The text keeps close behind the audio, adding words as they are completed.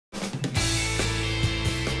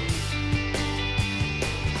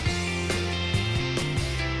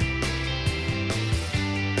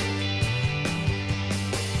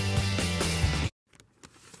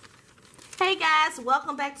guys,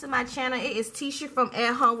 welcome back to my channel. It is Tisha from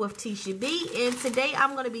At Home with Tisha B, and today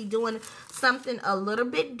I'm going to be doing something a little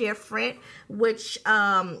bit different, which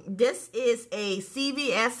this is a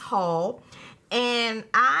CVS haul, and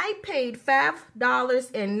I paid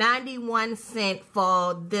 $5.91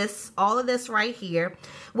 for this, all of this right here,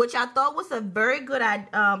 which I thought was a very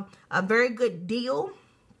good deal.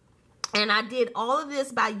 And I did all of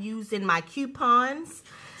this by using my coupons,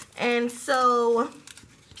 and so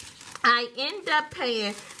I end up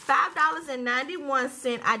paying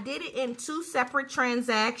 $5.91. I did it in two separate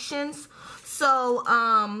transactions. So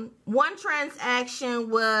one transaction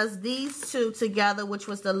was these two together, which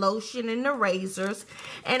was the lotion and the razors,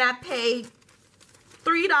 and I paid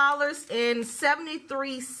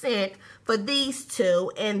 $3.73 for these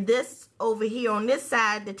two. And this over here on this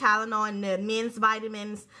side, the Tylenol and the men's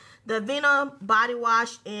vitamins, the Vena body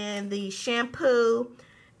wash, and the shampoo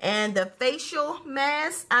and the facial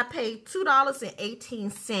mask, I paid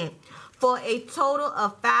 $2.18 for a total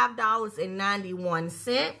of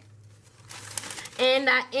 $5.91. And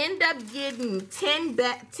I end up getting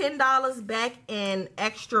 $10 back in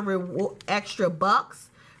extra bucks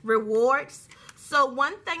rewards. So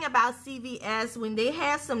one thing about CVS, when they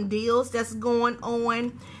have some deals that's going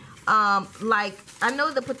on, like I know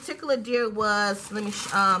the particular deal was,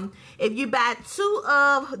 if you buy two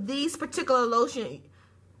of these particular lotion,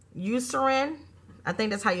 Eucerin, I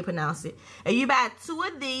think that's how you pronounce it, and you buy two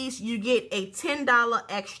of these, you get a $10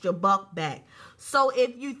 extra buck back. So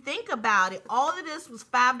if you think about it, all of this was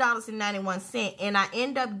 $5.91, and I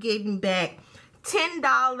end up getting back $10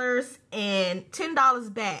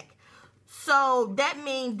 back. So that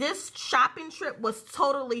means this shopping trip was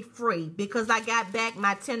totally free because I got back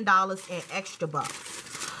my $10 in extra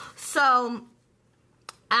bucks. So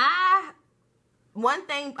one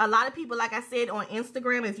thing, a lot of people, like I said on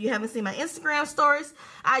Instagram, if you haven't seen my Instagram stories,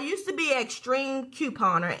 I used to be an extreme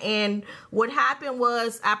couponer, and what happened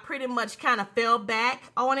was I pretty much kind of fell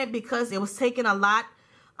back on it because it was taking a lot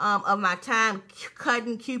of my time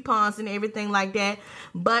cutting coupons and everything like that.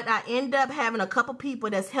 But I end up having a couple people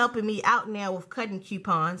that's helping me out now with cutting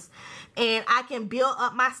coupons, and I can build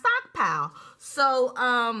up my stockpile. So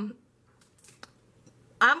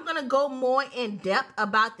I'm gonna go more in depth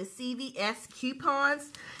about the CVS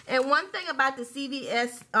coupons. And one thing about the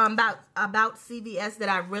CVS, about CVS that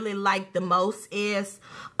I really like the most is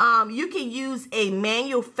you can use a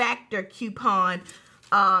manufacturer coupon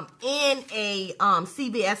in a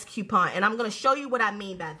CVS coupon, and I'm going to show you what I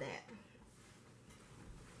mean by that.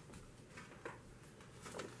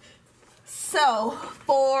 So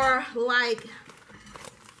for like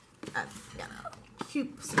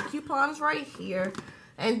some coupons right here,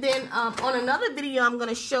 and then on another video I'm going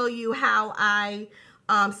to show you how I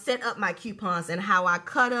set up my coupons and how I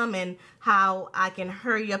cut them and how I can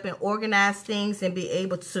hurry up and organize things and be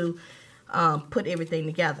able to put everything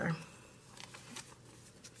together.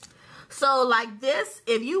 So like this,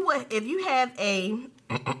 if you have a,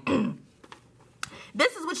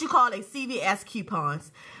 this is what you call a CVS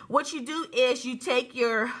coupons. What you do is you take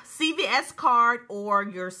your CVS card or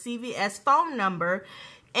your CVS phone number,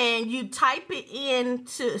 and you type it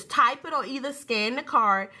or either scan the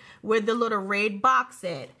card with the little red box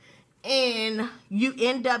at, and you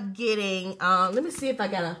end up getting, let me see if I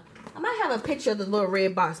might have a picture of the little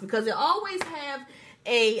red box, because it always have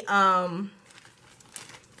a,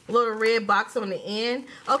 little red box on the end.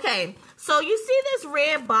 Okay, so you see this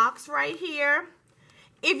red box right here?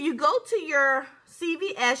 If you go to your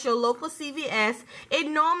CVS, your local CVS, it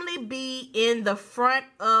normally be in the front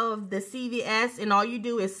of the CVS, and all you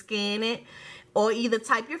do is scan it or either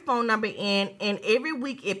type your phone number in, and every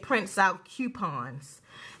week it prints out coupons,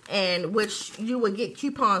 and which you would get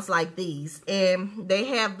coupons like these, and they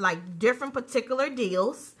have like different particular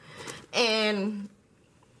deals, and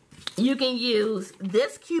you can use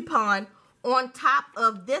this coupon on top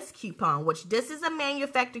of this coupon, which this is a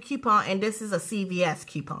manufacturer coupon and this is a CVS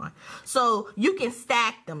coupon. So you can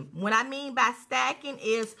stack them. What I mean by stacking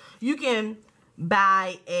is you can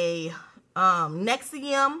buy a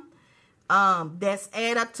Nexium that's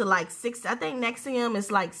add up to like I think Nexium is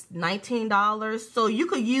like $19. So you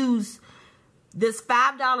could use this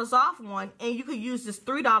 $5 off one, and you could use this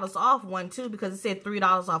 $3 off one too, because it said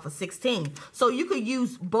 $3 off of 16. So you could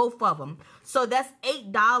use both of them. So that's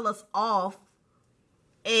 $8 off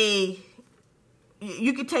a.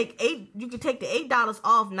 You could take the $8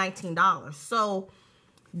 off $19. So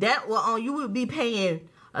that will you would be paying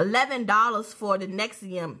 $11 for the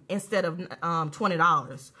Nexium instead of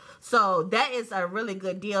 $20. So that is a really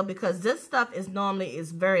good deal, because this stuff is normally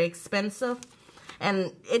very expensive.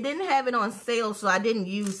 And it didn't have it on sale, so I didn't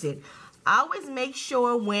use it. I always make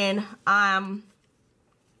sure when I'm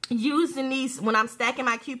using these, when I'm stacking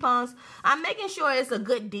my coupons, I'm making sure it's a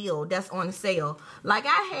good deal that's on sale. Like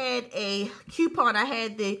I had a coupon, I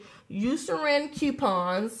had the Eucerin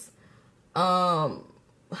coupons. I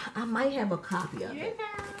might have a copy of it.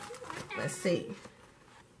 Let's see.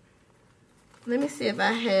 Let me see if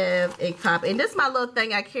I have a copy. And this is my little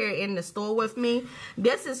thing I carry in the store with me.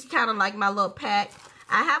 This is kind of like my little pack.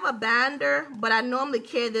 I have a binder, but I normally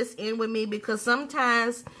carry this in with me because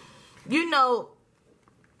sometimes, you know,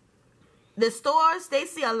 the stores, they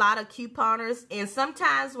see a lot of couponers, and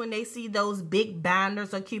sometimes when they see those big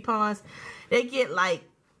binders or coupons, they get like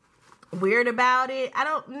weird about it.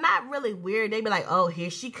 Not really weird. They be like, oh, here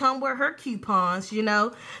she come with her coupons, you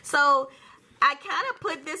know. So I kind of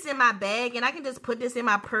put this in my bag, and I can just put this in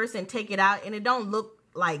my purse and take it out, and it don't look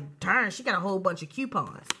like, darn, she got a whole bunch of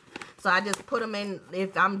coupons. So I just put them in.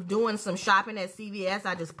 If I'm doing some shopping at CVS,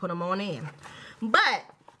 I just put them on in. But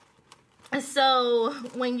so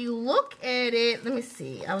when you look at it, let me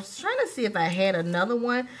see. I was trying to see if I had another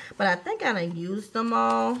one, but I think I done used them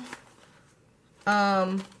all.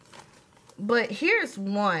 But here's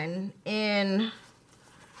one, and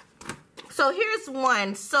so here's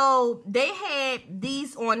one. So they had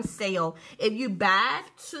these on sale. If you buy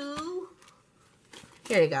two,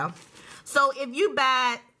 here you go. So if you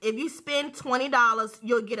spend $20,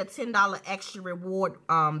 you'll get a $10 extra reward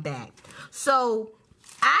back. So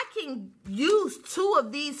I can use two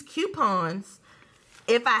of these coupons.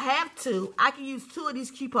 If I have to, I can use two of these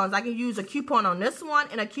coupons. I can use a coupon on this one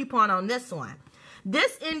and a coupon on this one.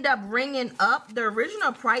 This ended up ringing up. The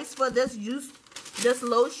original price for this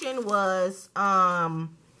lotion was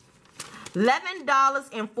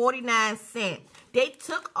 $11.49. They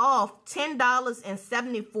took off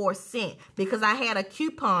 $10.74 because I had a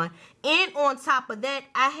coupon. And on top of that,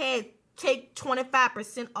 I had take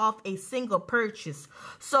 25% off a single purchase.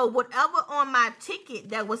 So whatever on my ticket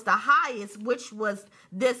that was the highest, which was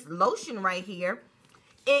this lotion right here,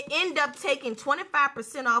 it ended up taking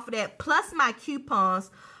 25% off of that, plus my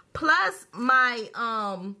coupons, plus my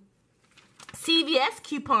CVS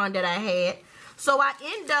coupon that I had. So I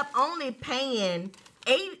ended up only paying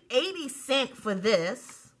 80 cents for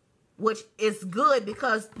this, which is good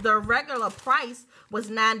because the regular price was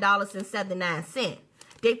 $9.79.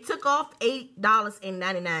 They took off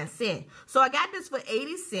 $8.99. So I got this for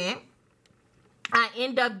 80 cents. I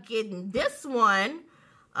end up getting this one.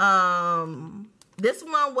 This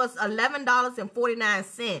one was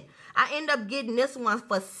 $11.49. I end up getting this one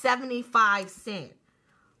for 75 cents.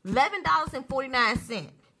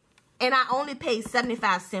 $11.49. And I only paid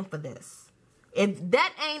 75 cents for this. If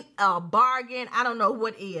that ain't a bargain, I don't know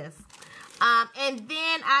what is. And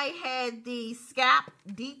then I had the Scalp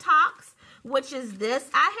Detox, which is this.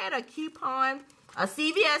 I had a coupon, a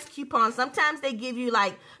CVS coupon. Sometimes they give you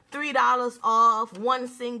like $3 off one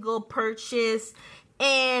single purchase.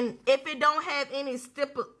 And if it don't have any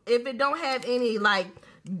like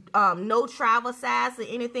no travel size or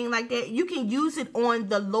anything like that, you can use it on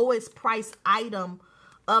the lowest price item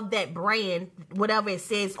of that brand, whatever it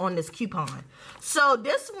says on this coupon. So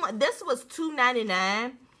this was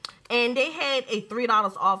 $2.99. And they had a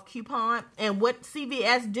 $3 off coupon. And what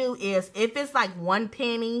CVS do is, if it's like 1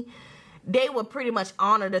 penny, they will pretty much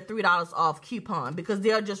honor the $3 off coupon because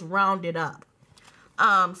they'll just round it up.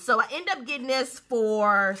 So I end up getting this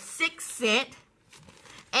for 6 cents.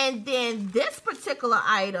 And then this particular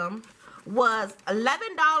item was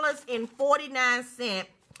 $11.49.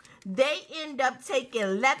 They end up taking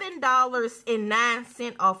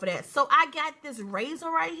 $11.09 off of that. So I got this razor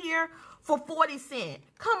right here for 40 cents.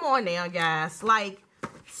 Come on now, guys. Like,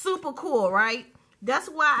 super cool, right? That's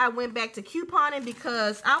why I went back to couponing,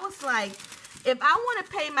 because I was like, if I want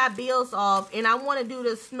to pay my bills off and I want to do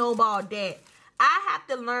this snowball debt, I have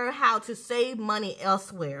to learn how to save money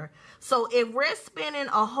elsewhere. So if we're spending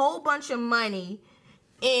a whole bunch of money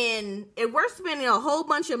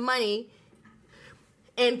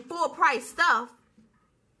in full price stuff,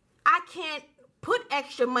 I can't put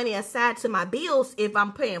extra money aside to my bills if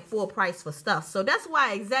I'm paying full price for stuff. So that's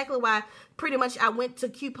exactly why pretty much I went to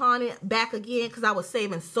couponing back again, because I was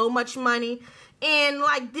saving so much money. And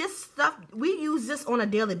like this stuff, we use this on a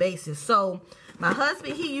daily basis. So my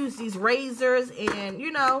husband, he used these razors, and you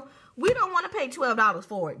know, we don't want to pay $12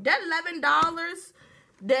 for it. That $11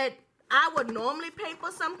 that I would normally pay for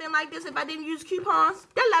something like this if I didn't use coupons,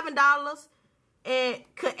 that $11 and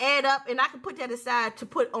could add up, and I could put that aside to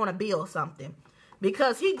put on a bill or something,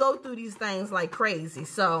 because he go through these things like crazy.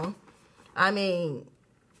 So I mean,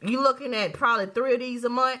 you looking at probably 3 of these a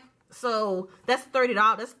month, so that's $30.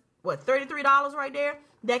 That's what, $33 right there.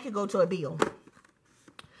 That could go to a bill.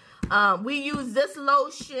 We use this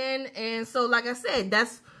lotion, and so like I said,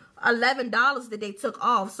 that's $11 that they took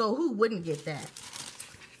off. So who wouldn't get that?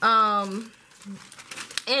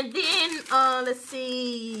 And then let's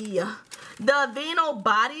see, the Aveeno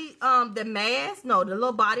body, the mask, no, the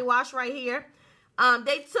little body wash right here.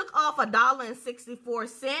 They took off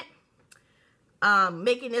 $1.64,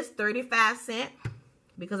 making this 35 cents,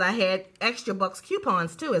 because I had extra bucks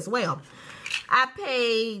coupons too as well. I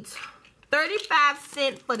paid 35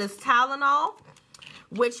 cents for this Tylenol,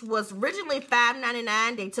 which was originally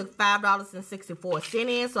 $5.99. They took $5.64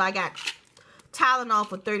 in, so I got Tylenol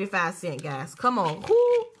for 35 cents, guys. Come on.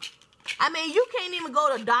 Who? I mean, you can't even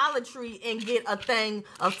go to Dollar Tree and get a thing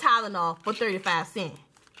of Tylenol for 35 cents.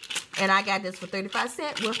 And I got this for 35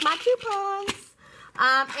 cents with my coupons.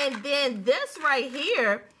 And then this right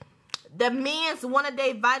here, the men's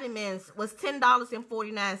one-a-day vitamins was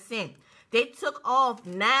 $10.49. They took off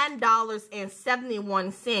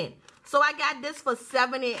 $9.71. So I got this for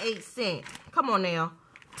 78 cents. Come on now.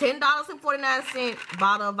 $10.49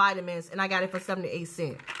 bottle of vitamins, and I got it for 78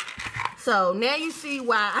 cents. So now you see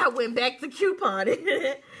why I went back to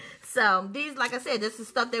couponing. So these, like I said, this is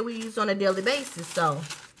stuff that we use on a daily basis. So,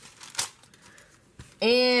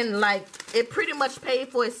 and like, it pretty much paid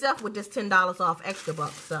for itself with just $10 off extra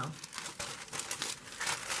bucks. So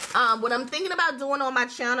what I'm thinking about doing on my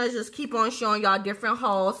channel is just keep on showing y'all different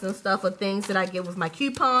hauls and stuff of things that I get with my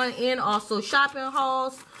coupon, and also shopping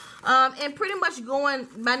hauls. And pretty much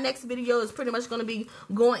my next video is pretty much going to be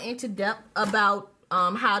going into depth about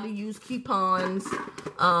how to use coupons,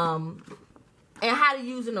 and how to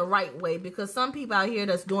use it in the right way, because some people out here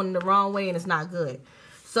that's doing it the wrong way and it's not good.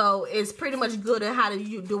 So it's pretty much good at how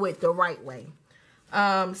to do it the right way.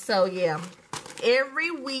 So yeah,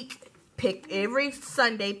 every week, every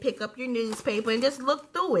Sunday, pick up your newspaper and just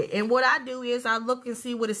look through it. And what I do is I look and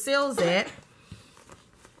see what it sells at,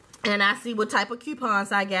 and I see what type of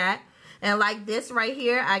coupons I got. And like this right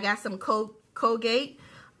here, I got some Colgate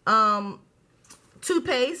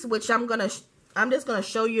toothpaste, which I'm just gonna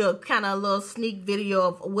show you a kind of little sneak video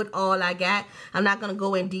of what all I got. I'm not gonna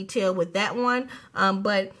go in detail with that one,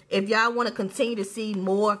 but if y'all want to continue to see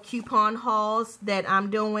more coupon hauls that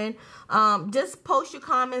I'm doing, just post your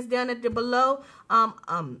comments down at the below.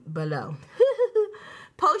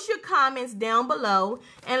 Post your comments down below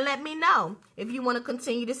and let me know if you want to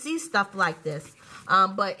continue to see stuff like this.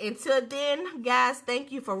 But until then, guys,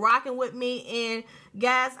 thank you for rocking with me. And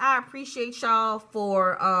guys, I appreciate y'all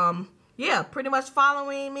for yeah, pretty much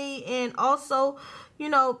following me, and also, you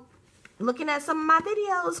know, looking at some of my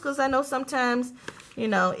videos, because I know sometimes, you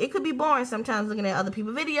know, it could be boring sometimes looking at other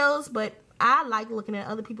people's videos, but I like looking at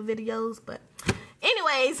other people's videos. But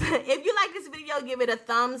anyways, if you like this video, give it a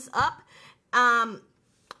thumbs up. And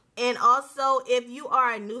also, if you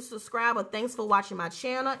are a new subscriber, thanks for watching my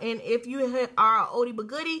channel. And if you are an oldie but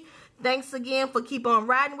goodie, thanks again for keep on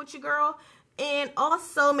riding with your girl. And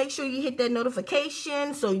also, make sure you hit that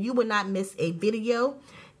notification so you will not miss a video.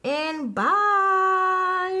 And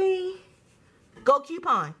bye. Go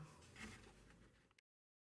coupon.